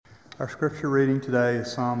Our scripture reading today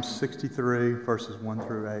is Psalm 63, verses 1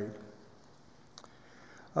 through 8.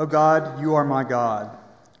 O God, you are my God.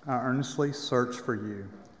 I earnestly search for you.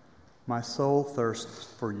 My soul thirsts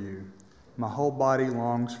for you. My whole body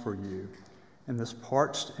longs for you. In this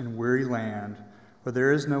parched and weary land, where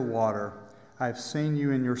there is no water, I have seen you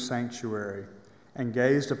in your sanctuary and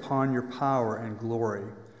gazed upon your power and glory.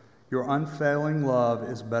 Your unfailing love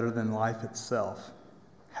is better than life itself.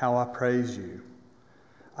 How I praise you.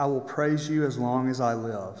 I will praise you as long as I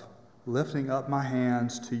live, lifting up my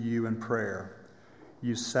hands to you in prayer.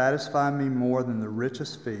 You satisfy me more than the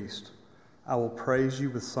richest feast. I will praise you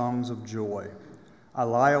with songs of joy. I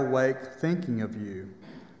lie awake thinking of you,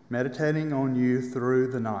 meditating on you through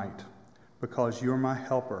the night. Because you are my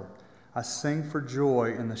helper, I sing for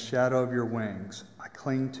joy in the shadow of your wings. I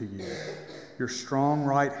cling to you. Your strong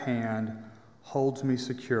right hand holds me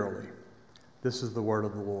securely. This is the word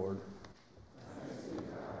of the Lord.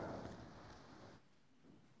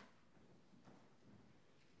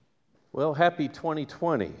 Well, happy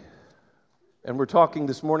 2020. And we're talking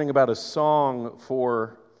this morning about a song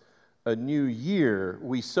for a new year.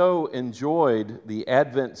 We so enjoyed the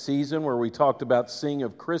Advent season where we talked about sing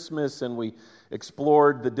of Christmas and we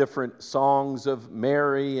explored the different songs of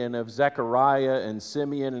Mary and of Zechariah and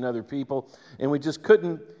Simeon and other people. And we just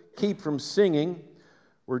couldn't keep from singing.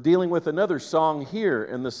 We're dealing with another song here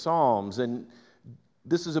in the Psalms. And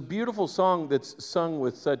this is a beautiful song that's sung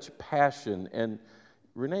with such passion. And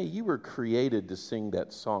Renee, you were created to sing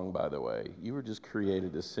that song, by the way. You were just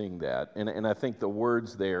created to sing that. And I think the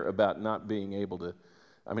words there about not being able to,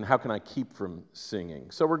 how can I keep from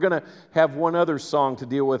singing? So we're going to have one other song to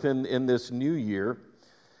deal with in this new year.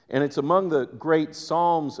 And it's among the great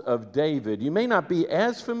Psalms of David. You may not be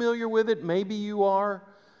as familiar with it. Maybe you are.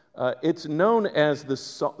 It's known as the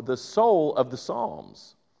soul of the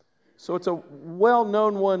Psalms. So it's a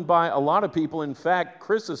well-known one by a lot of people. In fact,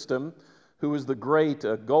 Chrysostom, who was the great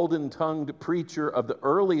golden-tongued preacher of the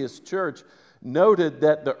earliest church, noted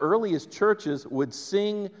that the earliest churches would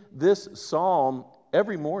sing this psalm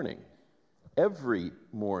every morning. Every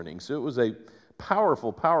morning. So it was a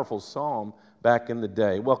powerful, powerful psalm back in the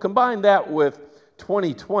day. Well, combine that with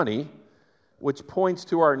 2020, which points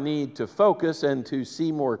to our need to focus and to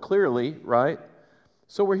see more clearly, right?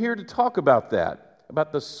 So we're here to talk about that,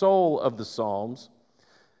 about the soul of the Psalms,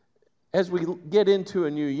 as we get into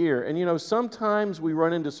a new year. And sometimes we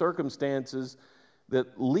run into circumstances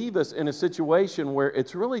that leave us in a situation where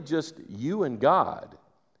it's really just you and God.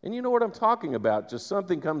 And you know what I'm talking about. Just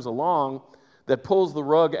something comes along that pulls the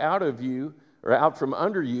rug out of you or out from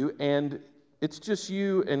under you, and it's just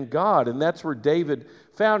you and God. And that's where David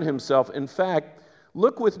found himself. In fact,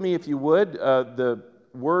 look with me, if you would, the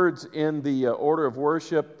words in the order of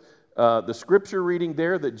worship. The scripture reading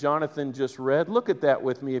there that Jonathan just read, look at that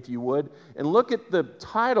with me if you would, and look at the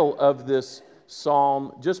title of this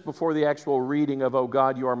psalm just before the actual reading of, "O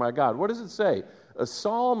God, you are my God." What does it say? A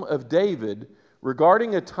psalm of David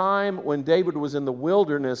regarding a time when David was in the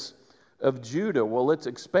wilderness of Judah. Well, let's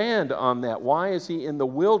expand on that. Why is he in the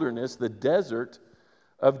wilderness, the desert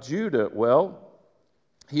of Judah? Well,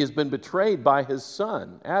 he has been betrayed by his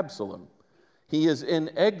son, Absalom. He is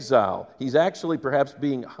in exile. He's actually perhaps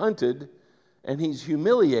being hunted, and he's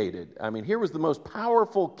humiliated. Here was the most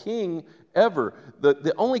powerful king ever,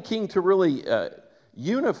 the only king to really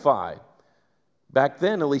unify, back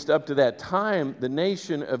then, at least up to that time, the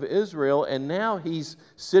nation of Israel, and now he's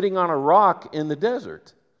sitting on a rock in the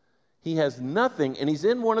desert. He has nothing, and he's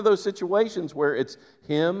in one of those situations where it's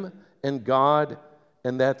him and God,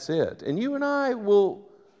 and that's it. And you and I will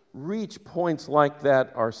reach points like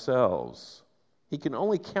that ourselves. He can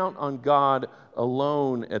only count on God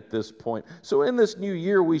alone at this point. So in this new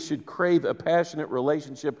year, we should crave a passionate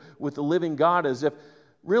relationship with the living God, as if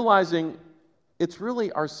realizing it's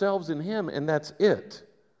really ourselves and Him, and that's it.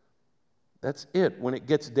 That's it when it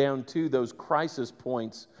gets down to those crisis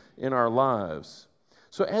points in our lives.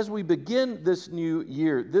 So as we begin this new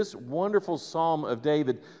year, this wonderful Psalm of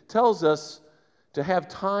David tells us to have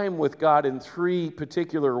time with God in three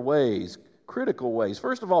particular ways. Critical ways.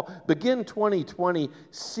 First of all, begin 2020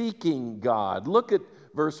 seeking God. Look at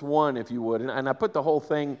verse 1, if you would. And I put the whole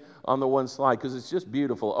thing on the one slide because it's just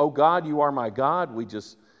beautiful. "O God, you are my God." We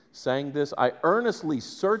just sang this. "I earnestly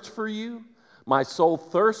search for you. My soul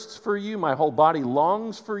thirsts for you. My whole body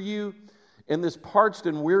longs for you in this parched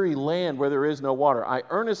and weary land where there is no water." I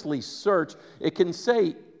earnestly search. It can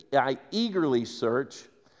say, I eagerly search.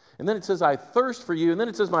 And then it says, I thirst for you. And then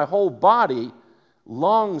it says, my whole body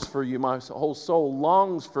longs for you, my whole soul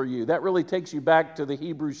longs for you. That really takes you back to the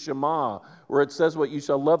Hebrew Shema, where it says what you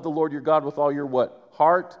shall love the Lord your God with all your what?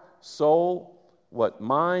 Heart, soul, what?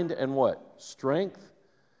 Mind and what? Strength.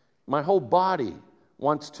 My whole body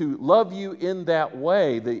wants to love you in that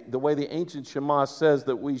way, the way the ancient Shema says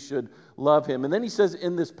that we should love him. And then he says,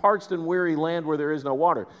 in this parched and weary land where there is no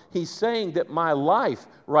water. He's saying that my life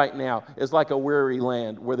right now is like a weary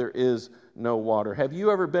land where there is no water. Have you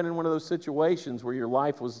ever been in one of those situations where your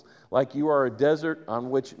life was like you are a desert on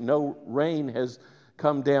which no rain has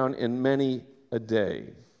come down in many a day?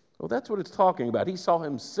 Well, that's what it's talking about. He saw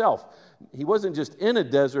himself. He wasn't just in a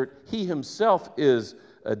desert. He himself is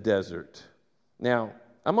a desert. Now,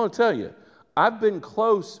 I'm going to tell you, I've been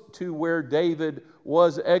close to where David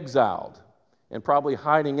was exiled and probably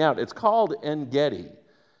hiding out. It's called En-Gedi.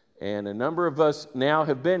 And a number of us now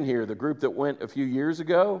have been here. The group that went a few years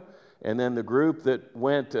ago, and then the group that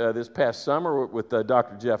went this past summer with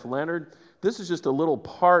Dr. Jeff Leonard. This is just a little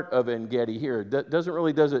part of En-Gedi here. It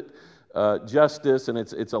does it justice, and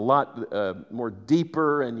it's a lot more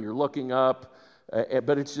deeper, and you're looking up.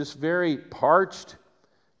 But it's just very parched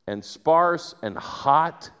and sparse and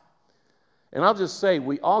hot. And I'll just say,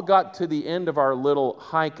 we all got to the end of our little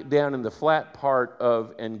hike down in the flat part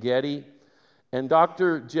of En-Gedi, and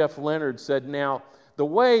Dr. Jeff Leonard said, now, the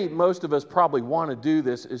way most of us probably want to do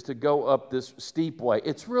this is to go up this steep way.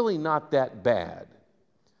 It's really not that bad.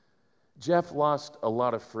 Jeff lost a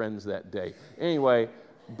lot of friends that day. Anyway,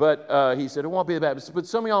 but he said, it won't be that bad. But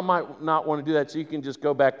some of y'all might not want to do that, so you can just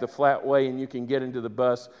go back the flat way, and you can get into the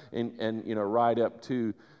bus and ride up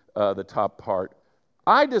to the top part.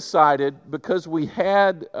 I decided, because we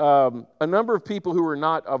had a number of people who were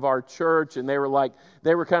not of our church, and they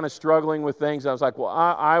were kind of struggling with things. I was like, well,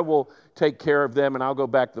 I will take care of them, and I'll go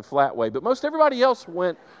back the flat way. But most everybody else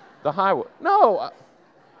went the highway. No,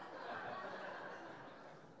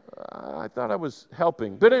 I thought I was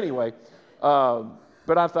helping. But anyway,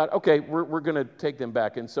 but I thought, okay, we're going to take them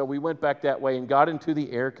back. And so we went back that way and got into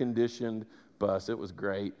the air-conditioned bus. It was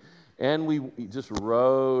great. And we just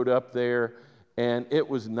rode up there, and it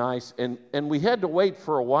was nice. And we had to wait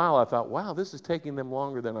for a while. I thought, wow, this is taking them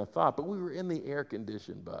longer than I thought. But we were in the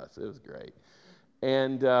air-conditioned bus. It was great.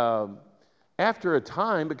 And after a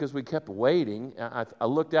time, because we kept waiting, I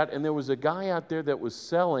looked out, and there was a guy out there that was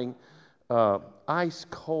selling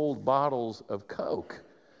ice-cold bottles of Coke.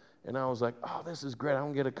 And I was like, oh, this is great. I'm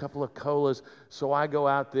going to get a couple of colas. So I go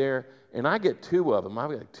out there, and I get two of them.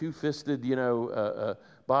 I've got two-fisted,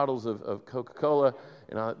 bottles of Coca-Cola.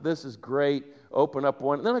 And this is great. Open up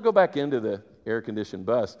one. And then I go back into the air-conditioned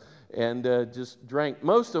bus and just drank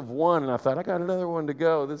most of one. And I thought, I got another one to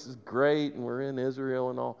go. This is great. And we're in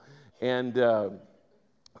Israel and all. And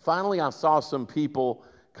finally, I saw some people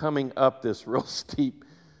coming up this real steep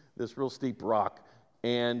rock.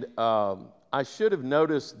 And I should have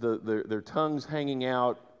noticed their tongues hanging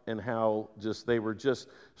out and how they were just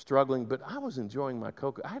struggling. But I was enjoying my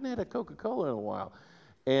Coca. I hadn't had a Coca-Cola in a while.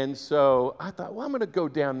 And so I thought, well, I'm going to go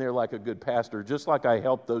down there like a good pastor, just like I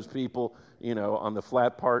helped those people, on the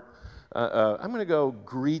flat part. I'm going to go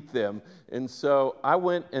greet them. And so I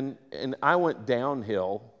went and I went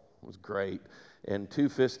downhill. It was great. And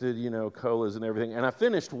two-fisted, colas and everything. And I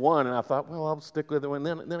finished one, and I thought, well, I'll stick with it. And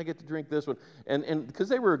then I get to drink this one. And because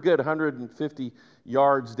they were a good 150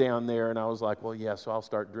 yards down there, and I was like, well, yeah, so I'll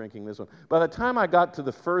start drinking this one. By the time I got to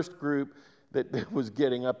the first group that was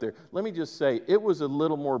getting up there, let me just say, it was a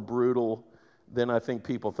little more brutal than I think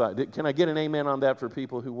people thought. Can I get an amen on that for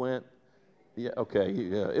people who went? Yeah, okay.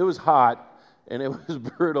 Yeah. It was hot, and it was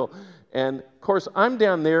brutal. And, of course, I'm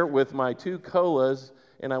down there with my two colas,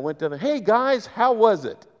 and I went down there, hey, guys, how was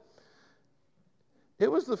it?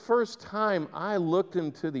 It was the first time I looked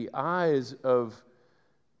into the eyes of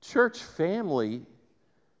church family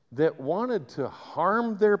that wanted to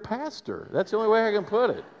harm their pastor. That's the only way I can put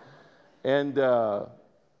it. And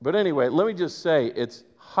but anyway, let me just say, it's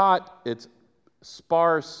hot, it's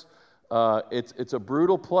sparse, it's a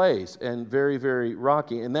brutal place and very, very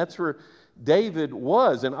rocky. And that's where David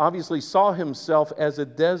was, and obviously saw himself as a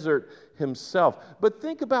desert himself. But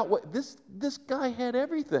think about what this guy had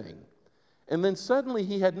everything, and then suddenly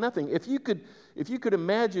he had nothing. If you could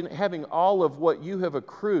imagine having all of what you have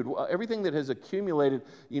accrued, everything that has accumulated,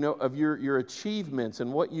 of your achievements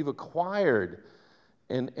and what you've acquired,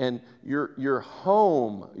 and your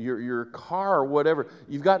home, your car, whatever,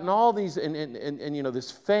 you've gotten all these, and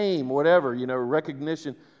this fame, whatever,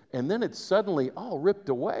 recognition, and then it's suddenly all ripped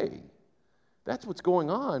away. That's what's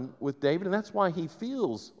going on with David, and that's why he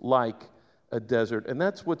feels like a desert, and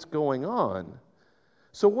that's what's going on.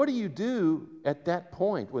 So what do you do at that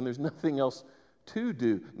point when there's nothing else to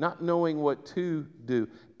do, not knowing what to do?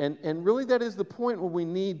 And really that is the point where we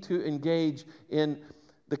need to engage in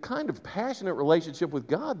the kind of passionate relationship with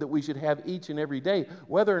God that we should have each and every day,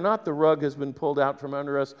 whether or not the rug has been pulled out from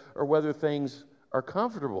under us or whether things are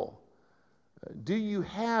comfortable. Do you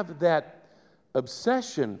have that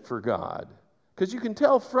obsession for God? Because you can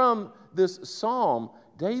tell from this psalm,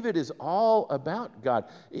 David is all about God.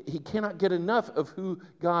 He cannot get enough of who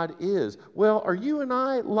God is. Well, are you and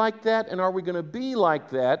I like that? And are we going to be like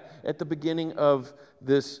that at the beginning of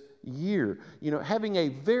this year? You know, having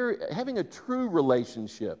a true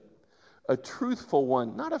relationship, a truthful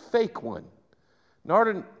one, not a fake one, not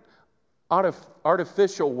an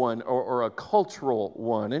artificial one or a cultural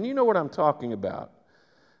one. And you know what I'm talking about.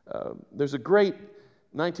 There's a great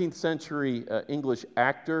 19th century English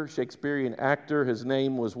actor, Shakespearean actor. His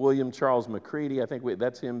name was William Charles Macready. I think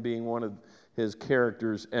that's him being one of his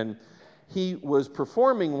characters. And he was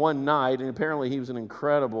performing one night, and apparently he was an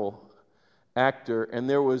incredible actor. And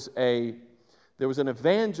there was an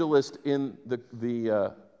evangelist in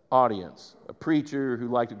the audience, a preacher who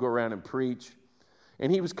liked to go around and preach.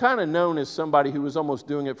 And he was kind of known as somebody who was almost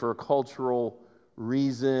doing it for a cultural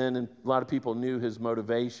reason, and a lot of people knew his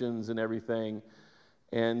motivations and everything.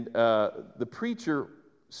 And the preacher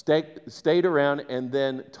stayed around and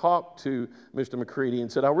then talked to Mr. Macready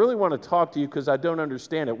and said, I really want to talk to you because I don't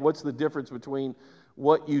understand it. What's the difference between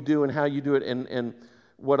what you do and how you do it and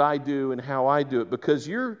what I do and how I do it? Because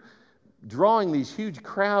you're drawing these huge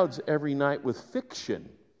crowds every night with fiction.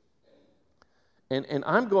 And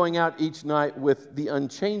I'm going out each night with the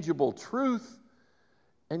unchangeable truth,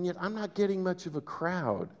 and yet I'm not getting much of a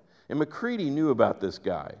crowd. And Macready knew about this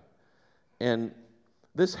guy. And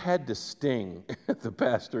this had to sting the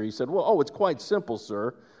pastor. He said, well, it's quite simple,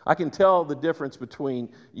 sir. I can tell the difference between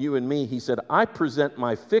you and me. He said, I present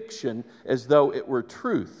my fiction as though it were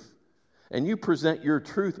truth, and you present your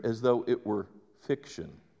truth as though it were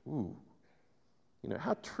fiction. Ooh. You know,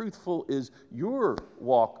 how truthful is your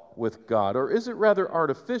walk with God? Or is it rather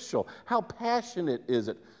artificial? How passionate is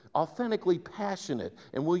it? Authentically passionate.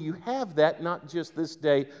 And will you have that not just this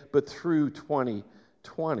day, but through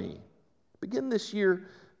 2020? Begin this year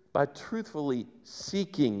by truthfully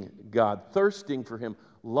seeking God, thirsting for Him,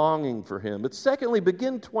 longing for Him. But secondly,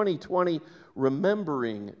 begin 2020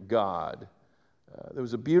 remembering God. There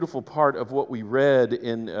was a beautiful part of what we read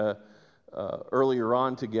in earlier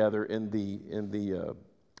on together in the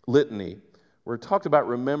litany, where it talked about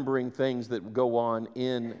remembering things that go on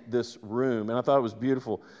in this room. And I thought it was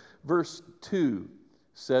beautiful. Verse 2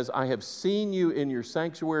 says, I have seen you in your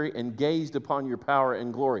sanctuary and gazed upon your power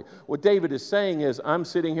and glory. What David is saying is, I'm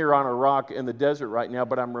sitting here on a rock in the desert right now,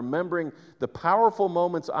 but I'm remembering the powerful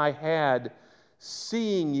moments I had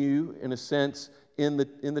seeing you, in a sense, in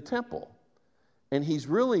the temple. And he's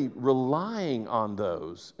really relying on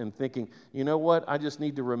those and thinking, you know what, I just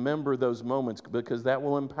need to remember those moments because that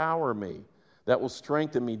will empower me. That will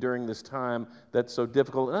strengthen me during this time that's so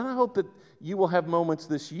difficult. And I hope that you will have moments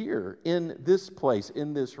this year in this place,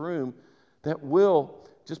 in this room, that will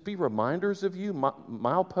just be reminders of you,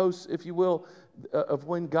 mileposts, if you will, of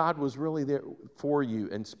when God was really there for you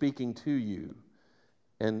and speaking to you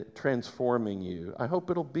and transforming you. I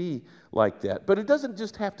hope it'll be like that. But it doesn't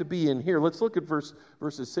just have to be in here. Let's look at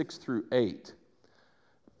verses 6 through 8.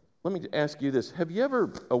 Let me ask you this. Have you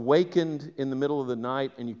ever awakened in the middle of the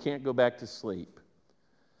night and you can't go back to sleep?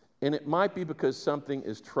 And it might be because something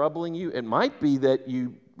is troubling you. It might be that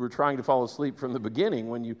you were trying to fall asleep from the beginning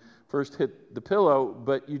when you first hit the pillow,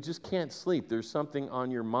 but you just can't sleep. There's something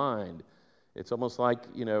on your mind. It's almost like,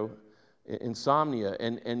 insomnia,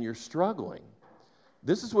 and you're struggling.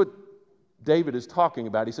 This is what David is talking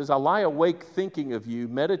about. He says, I lie awake thinking of you,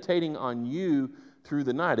 meditating on you through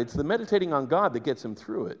the night. It's the meditating on God that gets him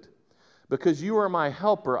through it. Because you are my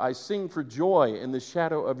helper, I sing for joy in the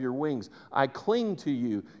shadow of your wings. I cling to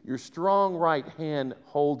you. Your strong right hand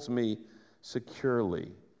holds me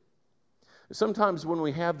securely. Sometimes when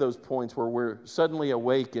we have those points where we're suddenly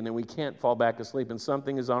awakened and we can't fall back asleep and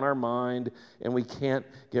something is on our mind and we can't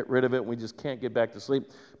get rid of it and we just can't get back to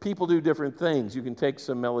sleep, people do different things. You can take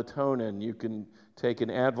some melatonin. You can take an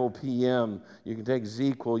Advil PM. You can take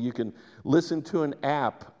ZzzQuil. You can listen to an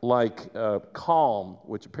app like Calm,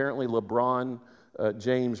 which apparently LeBron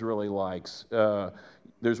James really likes.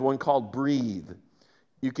 There's one called Breathe.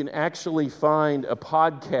 You can actually find a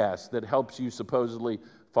podcast that helps you supposedly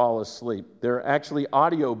fall asleep. There are actually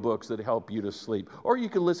audio books that help you to sleep. Or you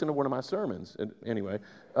can listen to one of my sermons. Anyway.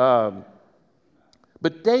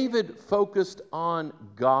 But David focused on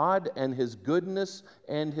God and His goodness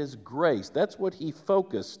and His grace. That's what he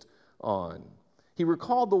focused on. He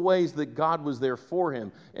recalled the ways that God was there for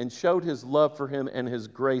him and showed His love for him and His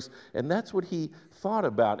grace. And that's what he thought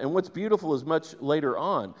about. And what's beautiful is much later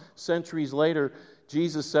on, centuries later,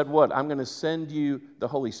 Jesus said what? I'm going to send you the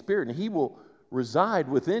Holy Spirit, and He will reside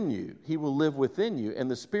within you. He will live within you, and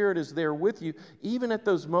the Spirit is there with you, even at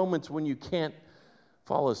those moments when you can't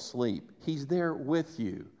fall asleep. He's there with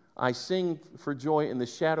you. I sing for joy in the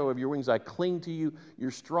shadow of your wings. I cling to you.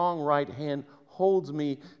 Your strong right hand holds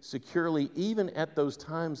me securely, even at those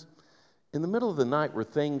times in the middle of the night where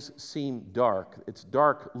things seem dark. It's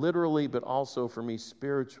dark literally, but also for me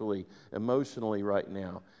spiritually, emotionally right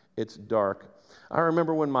now. It's dark. I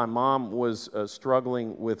remember when my mom was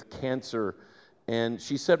struggling with cancer, and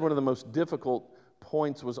she said one of the most difficult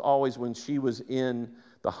points was always when she was in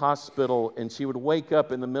the hospital, and she would wake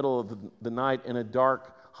up in the middle of the night in a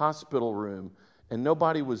dark hospital room, and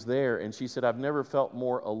nobody was there, and she said, I've never felt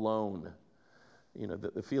more alone. You know,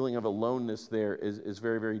 the feeling of aloneness there is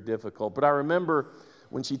very, very difficult. But I remember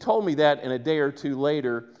when she told me that, and a day or two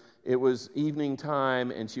later, it was evening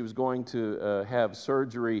time, and she was going to have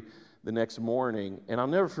surgery the next morning. And I'll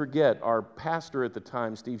never forget, our pastor at the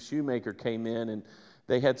time, Steve Shoemaker, came in, and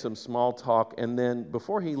they had some small talk. And then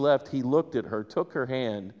before he left, he looked at her, took her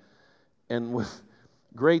hand, and with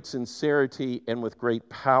great sincerity and with great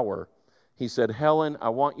power, he said, Helen, I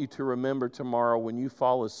want you to remember tomorrow when you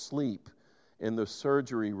fall asleep in the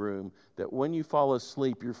surgery room, that when you fall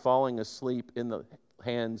asleep, you're falling asleep in the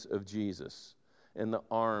hands of Jesus, in the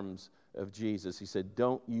arms of Jesus. He said,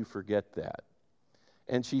 don't you forget that.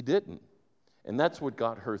 And she didn't. And that's what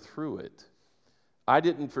got her through it. I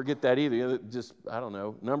didn't forget that either. Just, I don't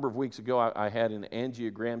know, a number of weeks ago, I had an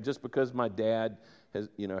angiogram just because my dad has,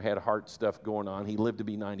 had heart stuff going on. He lived to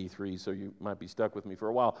be 93, so you might be stuck with me for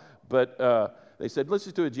a while. But they said, let's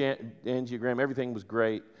just do an angiogram. Everything was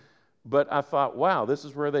great. But I thought, wow, this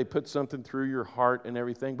is where they put something through your heart and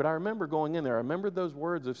everything. But I remember going in there. I remember those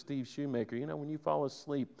words of Steve Shoemaker. When you fall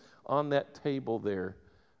asleep on that table there,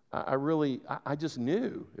 I just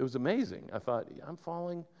knew. It was amazing. I thought, I'm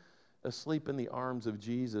falling asleep in the arms of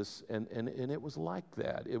Jesus, and it was like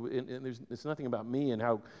that. It's nothing about me and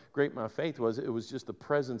how great my faith was. It was just the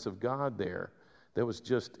presence of God there that was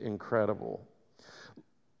just incredible.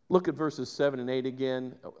 Look at verses 7 and 8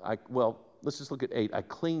 again. Let's just look at 8. I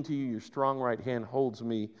cling to you. Your strong right hand holds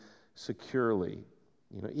me securely.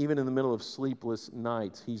 Even in the middle of sleepless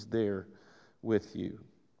nights, He's there with you.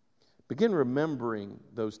 Begin remembering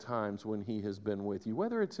those times when He has been with you,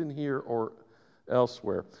 whether it's in here or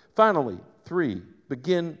elsewhere. Finally, 3,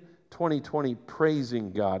 begin 2020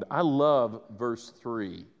 praising God. I love verse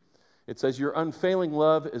 3. It says, your unfailing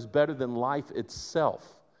love is better than life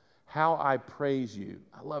itself. How I praise you.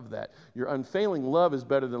 I love that. Your unfailing love is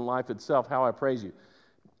better than life itself. How I praise you.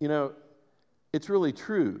 It's really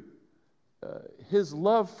true. His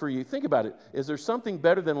love for you, think about it. Is there something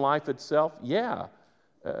better than life itself? Yeah.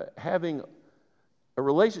 Having a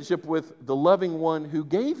relationship with the loving one who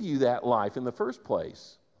gave you that life in the first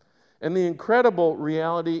place. And the incredible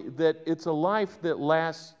reality that it's a life that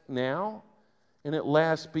lasts now, and it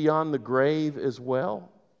lasts beyond the grave as well.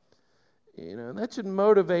 That should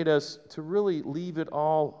motivate us to really leave it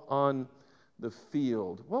all on the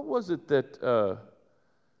field. What was it that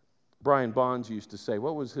Brian Bonds used to say?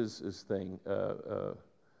 What was his thing?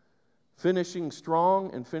 Finishing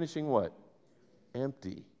strong and finishing what?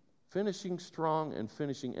 Empty. Finishing strong and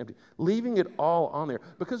finishing empty. Leaving it all on there.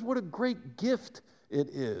 Because what a great gift it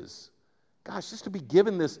is. Gosh, just to be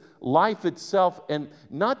given this life itself, and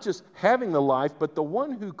not just having the life, but the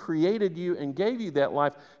one who created you and gave you that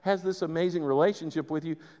life has this amazing relationship with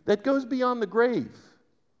you that goes beyond the grave.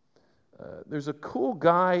 There's a cool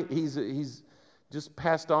guy. He's just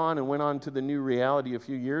passed on and went on to the new reality a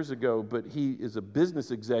few years ago, but he is a business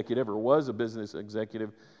executive, or was a business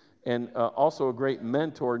executive, and also a great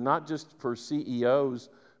mentor, not just for CEOs,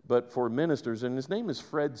 but for ministers. And his name is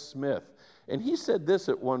Fred Smith. And he said this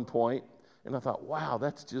at one point, and I thought, wow,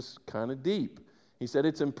 that's just kind of deep. He said,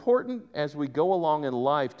 it's important as we go along in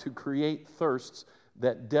life to create thirsts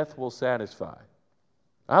that death will satisfy.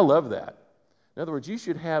 I love that. In other words, you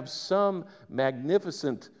should have some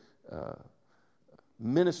magnificent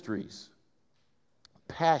ministries,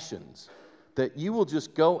 passions, that you will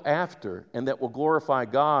just go after and that will glorify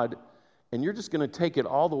God, and you're just going to take it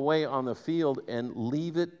all the way on the field and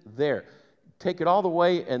leave it there. Take it all the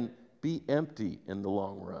way and be empty in the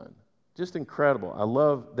long run. Just incredible. I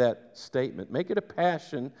love that statement. Make it a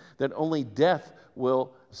passion that only death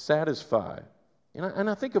will satisfy. And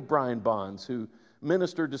I think of Brian Bonds, who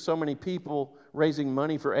ministered to so many people, raising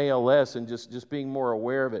money for ALS and just being more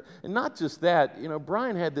aware of it. And not just that,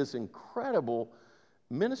 Brian had this incredible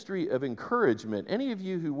ministry of encouragement. Any of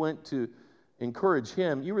you who went to encourage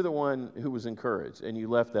him, you were the one who was encouraged, and you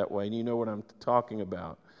left that way, and you know what I'm talking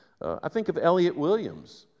about. I think of Elliot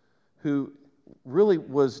Williams, who really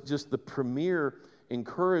was just the premier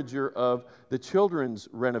encourager of the children's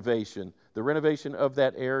renovation, the renovation of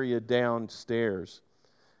that area downstairs.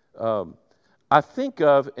 I think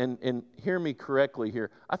of, and hear me correctly here,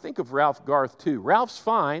 I think of Ralph Garth too. Ralph's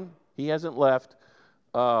fine, he hasn't left,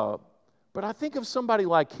 but I think of somebody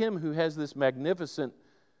like him who has this magnificent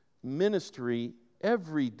ministry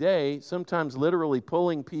every day, sometimes literally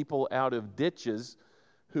pulling people out of ditches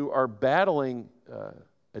who are battling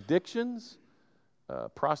addictions,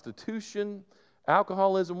 prostitution,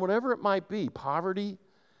 alcoholism, whatever it might be, poverty.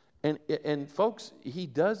 And folks, he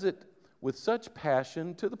does it with such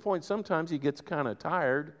passion to the point sometimes he gets kind of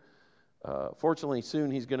tired. Fortunately,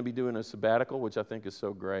 soon he's going to be doing a sabbatical, which I think is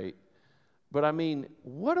so great. But I mean,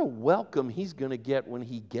 what a welcome he's going to get when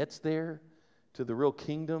he gets there to the real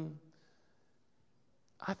kingdom.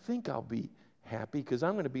 I think I'll be happy because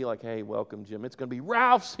I'm going to be like, hey, welcome, Jim. It's going to be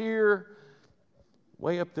Ralph's here,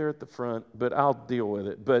 way up there at the front, but I'll deal with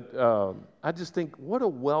it. But I just think what a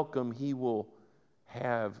welcome he will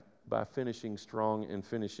have by finishing strong and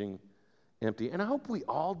finishing empty. And I hope we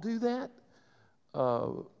all do that.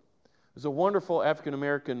 There's a wonderful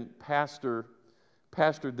African-American pastor,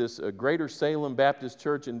 pastored this Greater Salem Baptist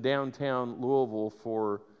Church in downtown Louisville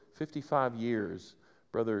for 55 years.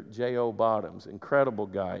 Brother J.O. Bottoms, incredible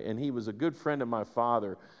guy. And he was a good friend of my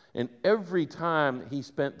father. And every time he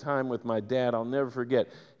spent time with my dad, I'll never forget,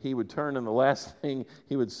 he would turn and the last thing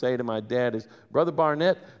he would say to my dad is, Brother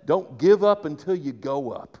Barnett, don't give up until you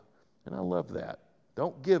go up. And I love that.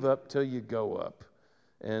 Don't give up till you go up.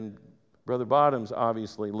 And Brother Bottoms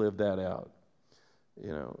obviously lived that out.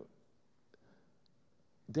 You know,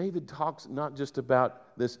 David talks not just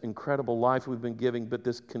about this incredible life we've been giving, but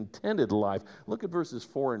this contented life. Look at verses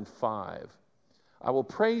 4 and 5. I will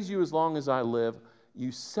praise you as long as I live.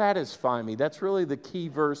 You satisfy me. That's really the key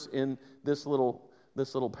verse in this little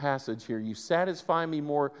passage here. You satisfy me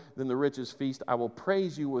more than the richest feast. I will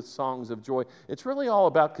praise you with songs of joy. It's really all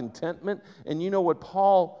about contentment. And you know what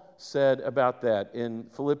Paul said about that in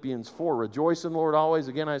Philippians 4. Rejoice in the Lord always.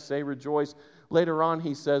 Again, I say rejoice. Later on,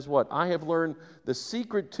 he says what? I have learned the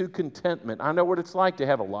secret to contentment. I know what it's like to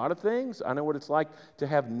have a lot of things. I know what it's like to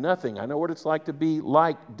have nothing. I know what it's like to be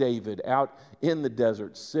like David out in the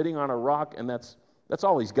desert, sitting on a rock, and that's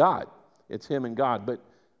all he's got. It's him and God. But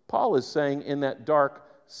Paul is saying in that dark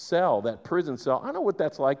cell, that prison cell, I know what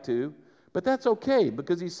that's like too, but that's okay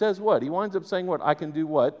because he says what? He winds up saying what? I can do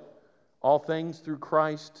what? All things through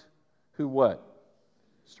Christ who what?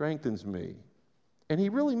 Strengthens me. And he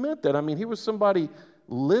really meant that. I mean, he was somebody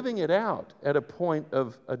living it out at a point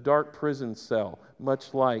of a dark prison cell,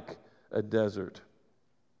 much like a desert.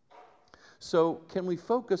 So can we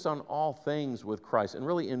focus on all things with Christ and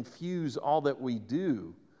really infuse all that we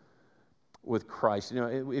do with Christ? You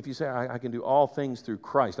know, if you say, I can do all things through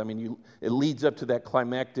Christ, I mean, it leads up to that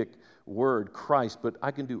climactic word, Christ, but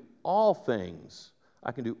I can do all things.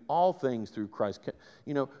 I can do all things through Christ.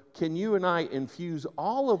 Can you and I infuse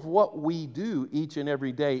all of what we do each and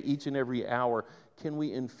every day, each and every hour? Can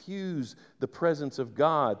we infuse the presence of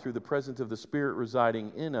God through the presence of the Spirit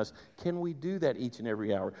residing in us? Can we do that each and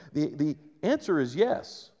every hour? The answer is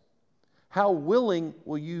yes. How willing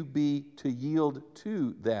will you be to yield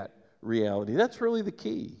to that reality? That's really the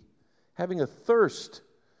key. Having a thirst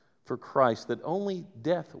for Christ that only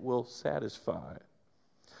death will satisfy.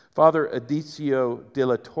 Father Adicio de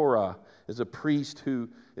la Torre is a priest who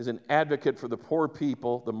is an advocate for the poor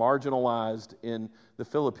people, the marginalized in the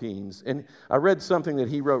Philippines. And I read something that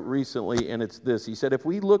he wrote recently, and it's this. He said, if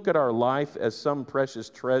we look at our life as some precious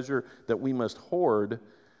treasure that we must hoard,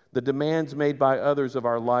 the demands made by others of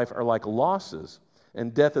our life are like losses,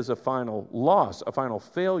 and death is a final loss, a final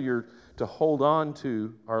failure to hold on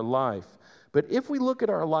to our life. But if we look at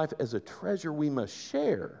our life as a treasure we must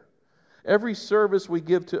share, every service we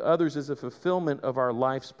give to others is a fulfillment of our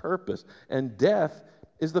life's purpose. And death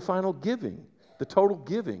is the final giving, the total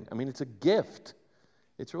giving. I mean, it's a gift.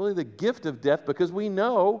 It's really the gift of death because we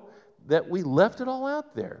know that we left it all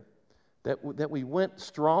out there, that we went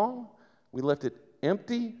strong, we left it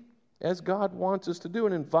empty as God wants us to do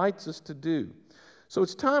and invites us to do. So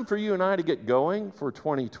it's time for you and I to get going for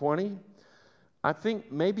 2020. I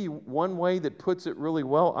think maybe one way that puts it really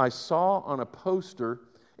well, I saw on a poster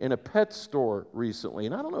in a pet store recently,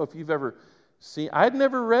 and I don't know if you've ever seen, I'd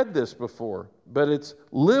never read this before, but it's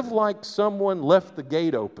live like someone left the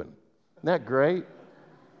gate open. Isn't that great?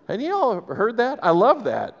 Have you all heard that? I love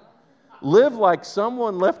that. Live like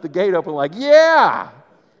someone left the gate open, like, yeah,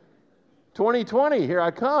 2020, here I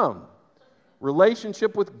come.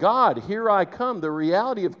 Relationship with God, here I come. The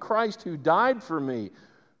reality of Christ who died for me,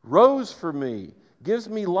 rose for me, gives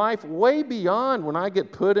me life way beyond when I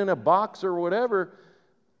get put in a box or whatever.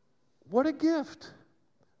 What a gift.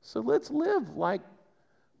 So let's live like,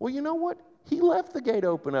 well, you know what? He left the gate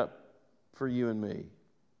open up for you and me.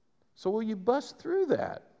 So will you bust through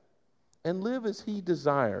that and live as he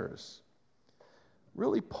desires?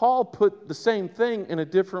 Really, Paul put the same thing in a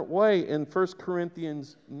different way in 1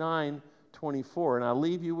 Corinthians 9:24. And I'll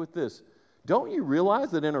leave you with this. Don't you realize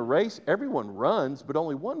that in a race, everyone runs, but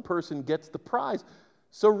only one person gets the prize?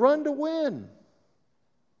 So run to win.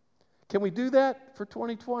 Can we do that for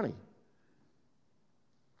 2020?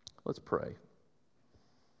 Let's pray.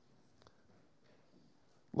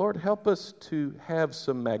 Lord, help us to have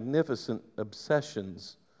some magnificent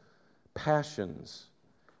obsessions, passions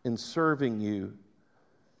in serving you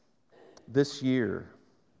this year,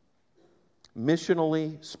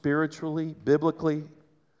 missionally, spiritually, biblically.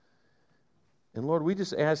 And Lord, we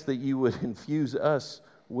just ask that you would infuse us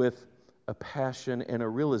with a passion and a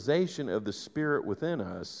realization of the Spirit within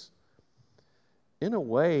us in a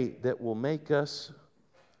way that will make us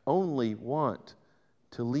only want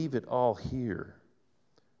to leave it all here,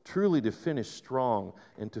 truly to finish strong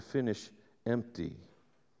and to finish empty,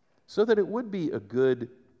 so that it would be a good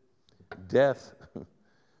death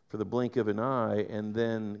for the blink of an eye and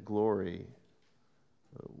then glory.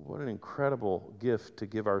 What an incredible gift to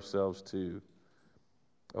give ourselves to.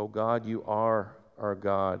 Oh God, you are our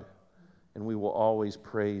God, and we will always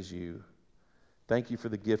praise you. Thank you for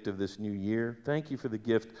the gift of this new year. Thank you for the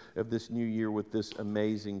gift of this new year with this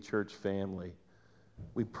amazing church family.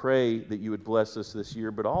 We pray that you would bless us this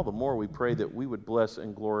year, but all the more we pray that we would bless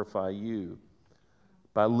and glorify you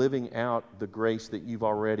by living out the grace that you've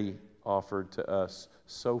already offered to us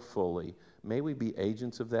so fully. May we be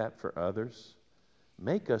agents of that for others.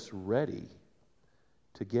 Make us ready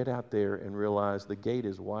to get out there and realize the gate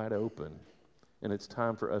is wide open, and it's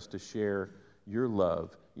time for us to share your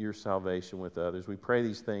love, your salvation with others. We pray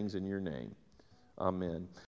these things in your name. Amen.